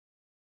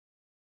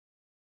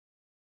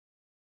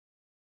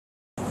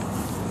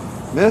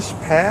Miss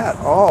Pat,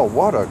 oh,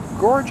 what a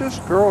gorgeous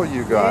girl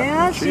you got.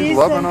 Yeah, she's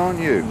loving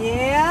on you.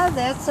 Yeah,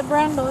 that's a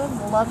Brundle.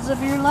 Loves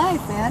of your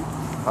life, Ed.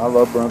 I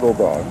love Brundle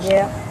dogs.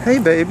 Yeah. Hey,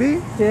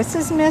 baby. This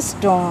is Miss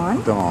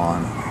Dawn.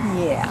 Dawn.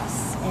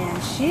 Yes,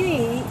 and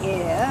she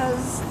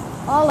is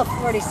all of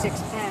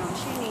 46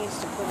 pounds. She needs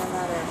to put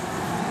another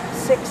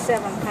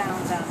 6-7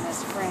 pounds on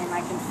this frame.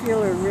 I can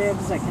feel her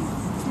ribs, I can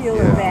feel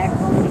her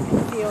backbone, I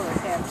can feel her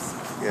hips.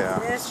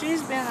 Yeah. Yes,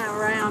 she's been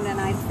around, and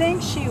I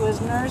think she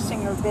was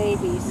nursing her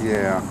babies.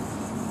 Yeah.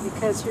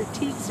 Because her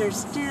teats are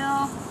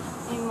still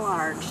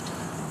enlarged.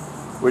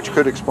 Which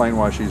could explain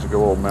why she's a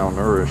little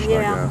malnourished,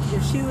 Yeah, I guess.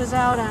 if she was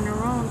out on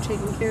her own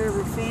taking care of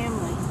her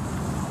family,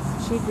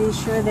 she'd be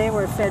sure they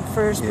were fed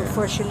first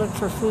before she looked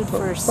for food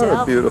for herself.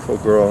 What a beautiful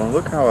girl, and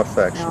look how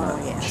affectionate.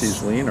 Oh, yes.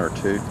 She's leaner,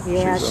 too.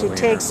 Yeah, she's she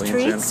takes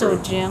treats so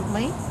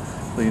gently.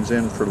 Leans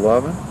in for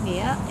loving.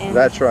 Yeah. And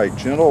that's right,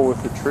 gentle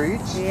with the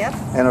treats. Yep.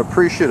 And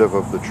appreciative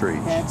of the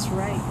treats. That's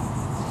right.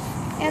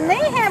 And they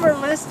have her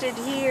listed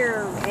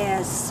here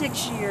as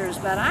 6 years,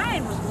 but I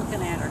was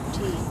looking at her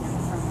teeth, and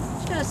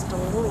from just a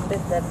little bit,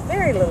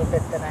 very little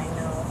bit that I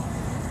know,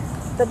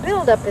 the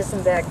buildup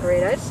isn't that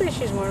great. I'd say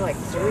she's more like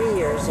 3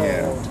 years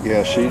old.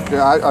 Yeah,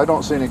 I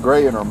don't see any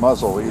gray in her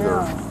muzzle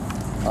either.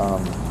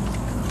 No.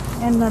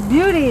 And the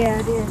beauty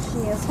of it is she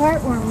is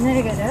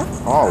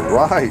heartworm-negative. All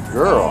right,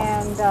 girl.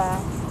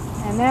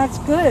 And that's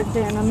good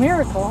and a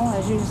miracle,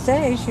 as you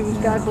say.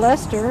 God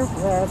blessed her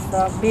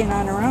with being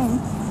on her own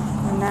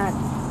and not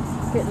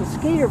getting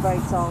mosquito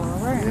bites all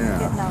over and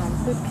getting on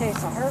a good case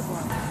of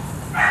heartworm.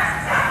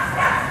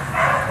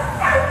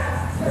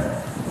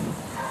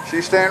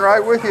 She's staying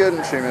right with you,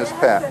 isn't she, Miss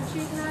Pat? And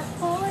she's not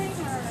pulling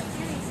or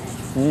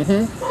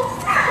anything.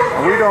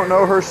 And we don't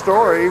know her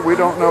story. We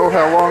don't know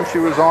how long she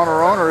was on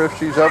her own or if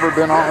she's ever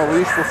been on a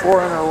leash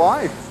before in her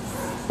life.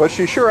 But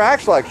she sure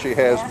acts like she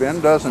has been,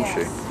 doesn't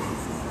she?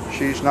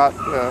 She's not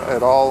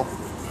at all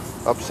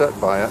upset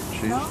by it.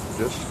 She's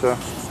just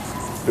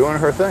doing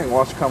her thing.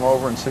 Wants to come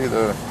over and see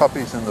the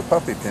puppies in the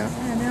puppy pen.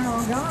 And they're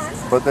all gone.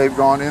 But they've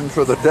gone in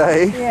for the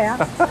day. Yeah.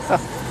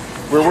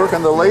 We're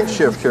working the late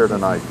shift here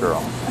tonight,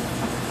 girl.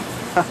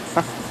 But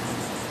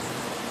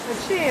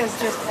she is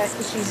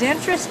just, she's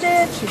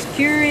interested, she's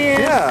curious.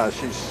 Yeah,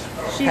 she's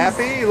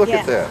happy. Look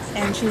at that.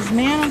 And she's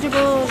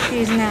manageable.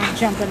 She's not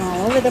jumping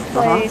all over the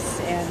place.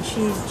 And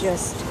she's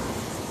just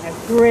a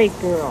great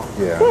girl.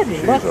 Yeah, good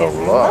she's looking. a I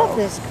love. love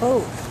this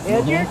coat.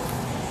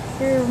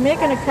 You're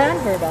making a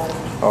convert out of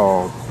me.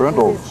 Oh,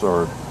 Brindles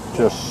are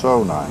just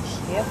so nice.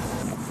 Yep.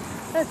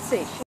 Let's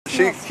see.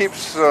 She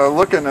keeps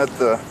looking at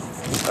the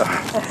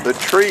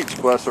treats,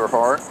 bless her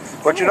heart.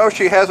 But you know,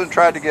 she hasn't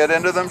tried to get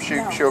into them.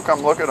 She'll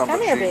come look at them, but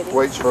she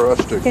waits for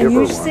us to give her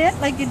one. Can you sit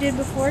like you did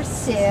before?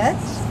 Sit.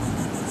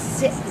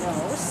 Sit.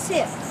 No,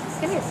 sit.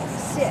 Come here.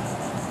 Sit.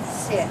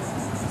 Sit.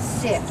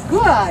 Sit.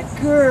 Good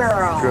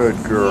girl.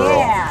 Good girl.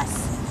 Yes.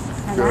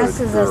 And this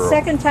is the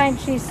second time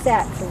she's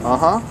sat for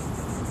me.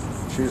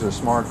 She's a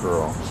smart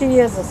girl. She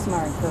is a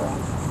smart girl.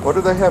 What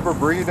do they have her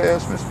breed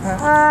as, Miss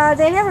Pat?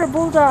 They have her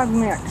bulldog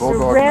mix.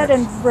 Bulldog red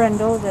mix. and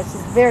brindle. This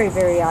is very,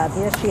 very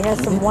obvious. She has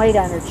some white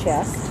on her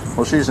chest.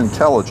 Well, she's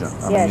intelligent.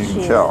 I mean, you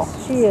can tell.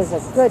 She is a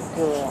good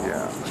girl.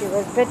 Yeah.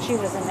 I bet she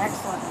was an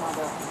excellent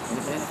mother.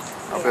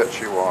 I bet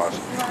she was.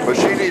 But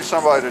she needs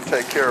somebody to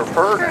take care of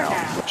her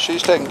now.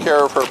 She's taking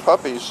care of her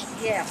puppies.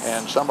 Yes.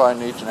 And somebody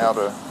needs now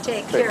to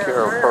take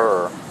care of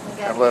her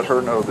and let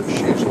her know that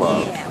she's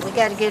loved. Yeah, we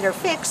got to get her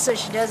fixed so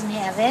she doesn't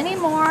have any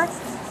more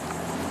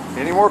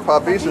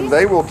puppies, and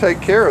they will take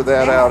care of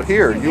that out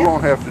here. You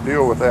won't have to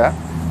deal with that.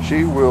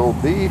 She will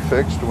be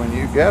fixed when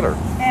you get her.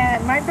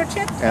 And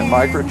microchipped. And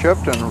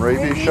microchipped and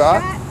rabies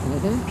shot.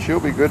 She'll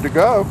be good to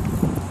go.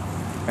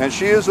 And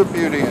she is a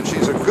beauty, and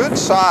she's a good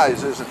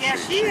size, isn't she? Yeah,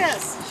 she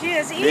is. She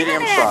is.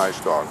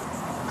 Medium-sized dog.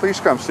 Please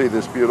come see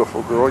this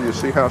beautiful girl. You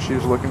see how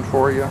she's looking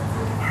for you?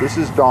 This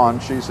is Dawn.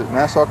 She's at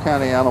Nassau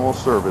County Animal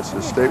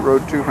Services, State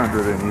Road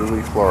 200 in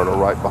Yulee, Florida,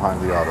 right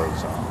behind the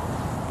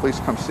AutoZone. Please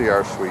come see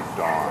our sweet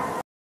Dawn.